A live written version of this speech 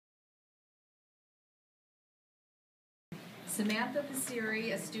Samantha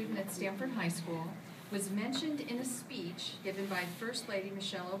Pesiri, a student at Stamford High School, was mentioned in a speech given by First Lady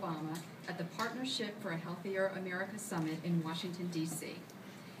Michelle Obama at the Partnership for a Healthier America Summit in Washington, D.C.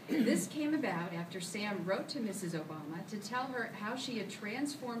 This came about after Sam wrote to Mrs. Obama to tell her how she had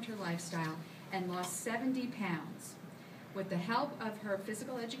transformed her lifestyle and lost 70 pounds. With the help of her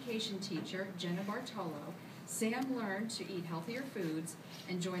physical education teacher, Jenna, Sam learned to eat healthier foods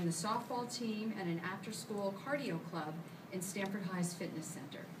and joined the softball team and an after-school cardio club in Stamford High's fitness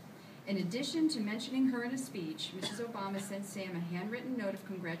center. In addition to mentioning her in a speech, Mrs. Obama sent Sam a handwritten note of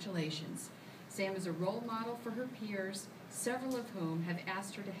congratulations. Sam is a role model for her peers, several of whom have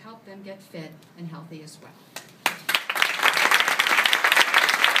asked her to help them get fit and healthy as well.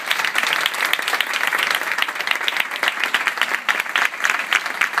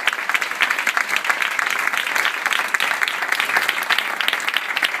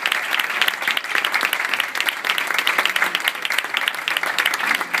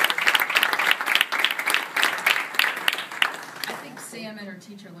 Sam and her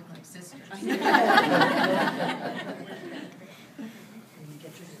teacher look like sisters.